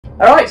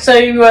All right,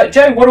 so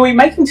Joe, what are we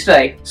making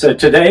today? So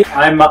today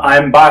I'm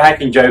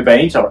Biohacking Joe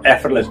Bains, or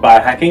Effortless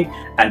Biohacking,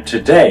 and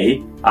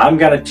today I'm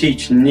going to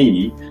teach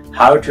Nee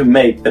how to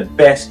make the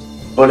best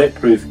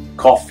bulletproof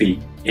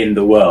coffee in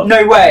the world.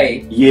 No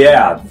way.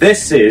 Yeah,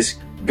 this is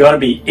going to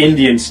be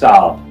Indian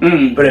style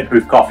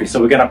bulletproof coffee.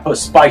 So we're going to put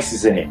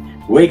spices in it.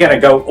 We're going to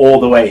go all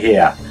the way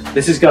here.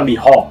 This is going to be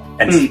hot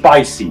and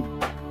spicy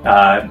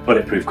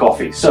bulletproof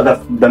coffee. So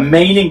the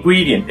main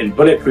ingredient in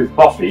bulletproof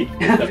coffee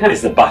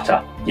is the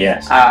butter.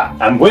 Yes.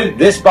 And with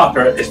this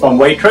butter, it's from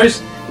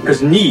Waitrose,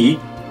 because Nee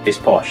is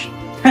posh.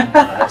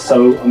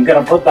 So I'm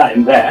going to put that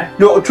in there.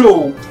 Not at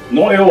all.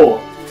 Not at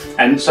all.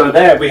 And so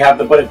there we have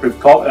the bulletproof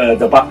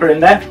the butter in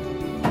there.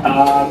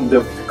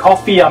 The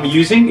coffee I'm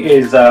using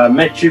is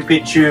Machu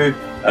Picchu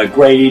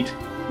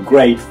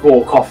grade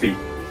 4 coffee.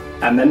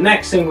 And the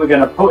next thing we're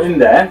going to put in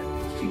there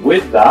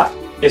with that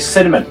is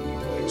cinnamon.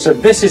 So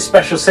this is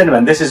special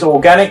cinnamon. This is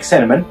organic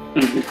cinnamon,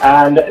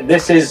 and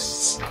this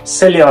is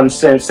Ceylon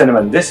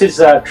cinnamon. This is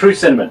true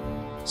cinnamon.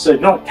 So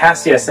not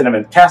cassia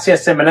cinnamon. Cassia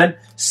cinnamon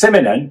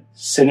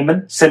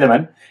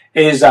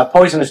is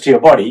poisonous to your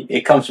body.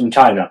 It comes from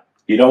China.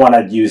 You don't want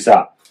to use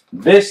that.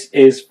 This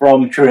is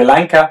from Sri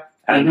Lanka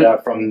and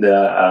from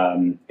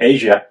the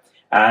Asia,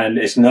 and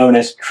it's known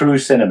as true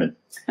cinnamon,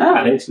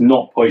 and it's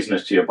not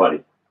poisonous to your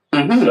body.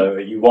 So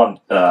you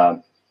want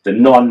the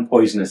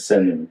non-poisonous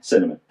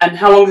cinnamon. And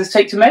how long does this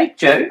take to make,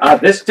 Joe?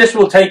 This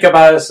will take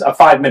about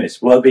 5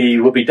 minutes. We'll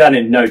be done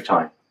in no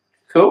time.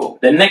 Cool.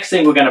 The next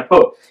thing we're going to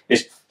put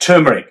is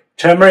turmeric.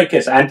 Turmeric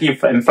is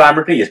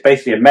anti-inflammatory. It's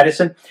basically a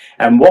medicine.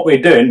 And what we're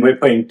doing, we're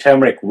putting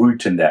turmeric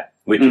root in there,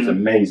 which is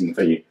amazing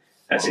for you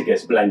as it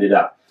gets blended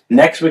up.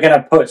 Next, we're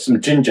going to put some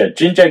ginger.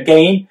 Ginger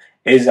again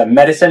is a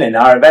medicine in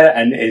Ayurveda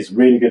and is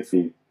really good for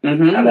you.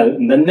 And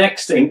then the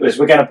next thing is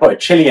we're going to put a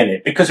chili in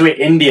it because we're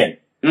Indian,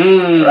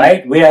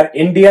 right? We are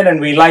Indian and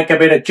we like a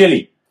bit of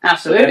chili.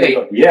 Absolutely.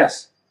 So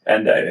yes.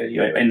 And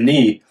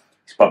Nee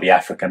is probably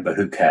African, but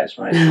who cares,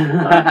 right?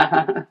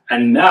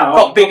 And now...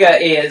 Got bigger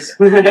ears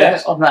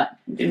yes. on that.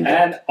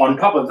 And on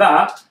top of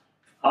that,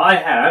 I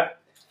have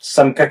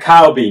some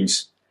cacao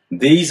beans.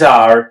 These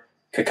are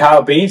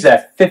cacao beans.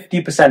 They're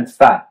 50%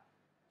 fat.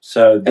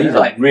 So these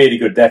are really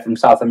good. They're from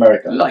South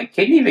America. Like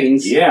kidney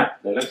beans. Yeah,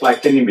 they look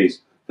like kidney beans.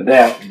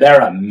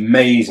 They're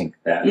amazing.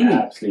 They're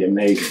absolutely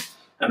amazing.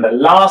 And the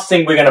last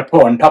thing we're going to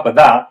put on top of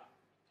that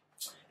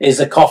is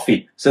the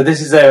coffee. So this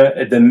is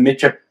the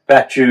Machu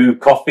Picchu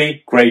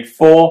coffee, grade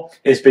 4.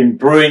 It's been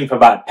brewing for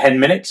about 10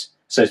 minutes.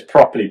 So it's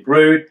properly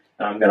brewed.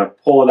 And I'm going to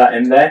pour that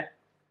in there.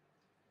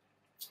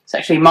 It's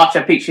actually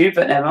Machu Picchu,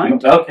 but never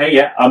mind. Okay,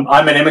 yeah.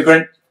 I'm an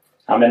immigrant.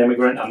 I'm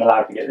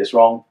allowed to get this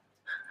wrong.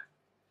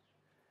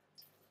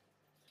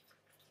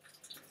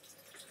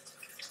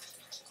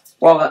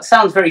 Well, that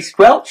sounds very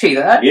squelchy,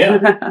 that.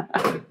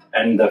 Yeah.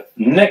 And the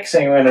next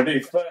thing we're going to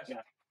do first...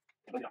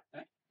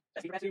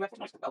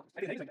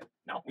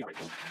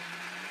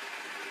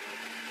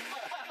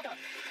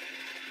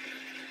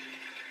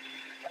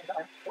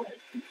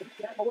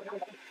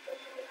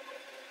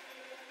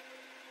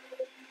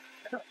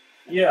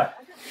 Yeah.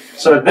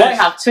 So this... I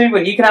have 2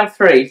 when you can have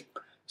 3.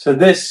 So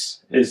this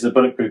is the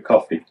bulletproof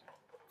coffee.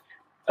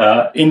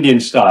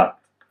 Indian style.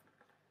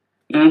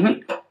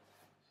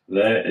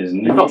 There is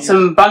We've got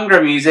some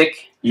Bhangra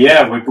music.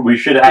 Yeah, we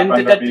should have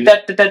Bhangra music.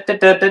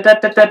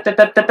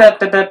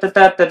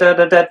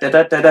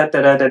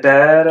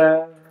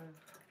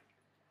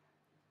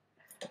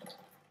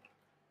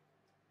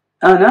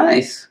 Oh,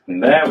 nice.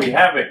 And there we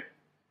have it.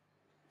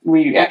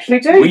 We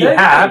actually do. We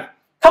have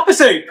copper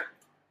soup.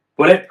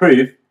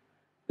 Bulletproof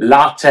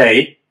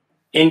latte,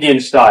 Indian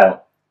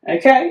style.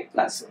 Okay,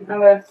 let's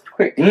have a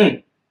quick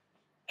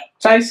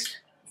taste.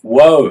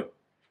 Whoa.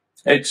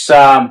 It's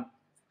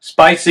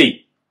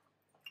spicy.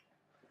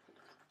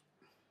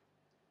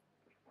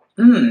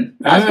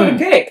 That's got a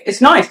kick.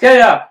 It's nice.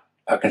 Yeah.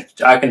 I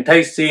can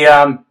taste the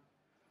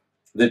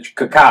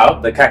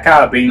cacao. The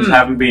cacao beans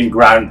haven't been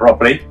ground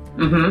properly.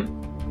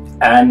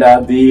 And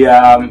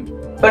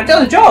but it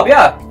does a job.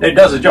 Yeah. It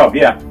does a job.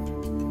 Yeah.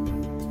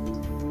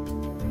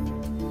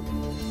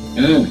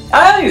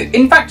 Oh,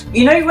 in fact,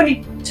 you know when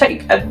you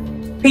take a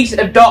piece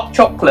of dark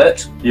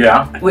chocolate,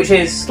 which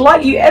is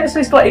ever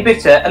so slightly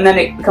bitter, and then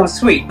it becomes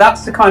sweet.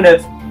 That's the kind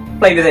of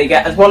flavour that you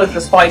get, as well as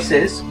the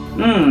spices.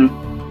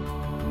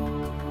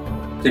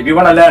 So if you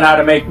want to learn how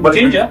to make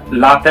ginger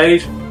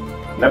lattes,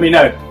 let me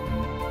know.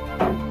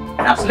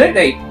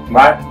 Absolutely.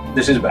 Right.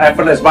 This is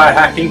Effortless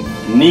Biohacking,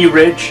 Nee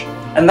Ridge,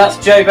 and that's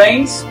Joe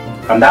Bains,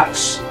 and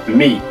that's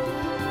me.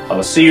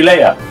 I'll see you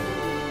later.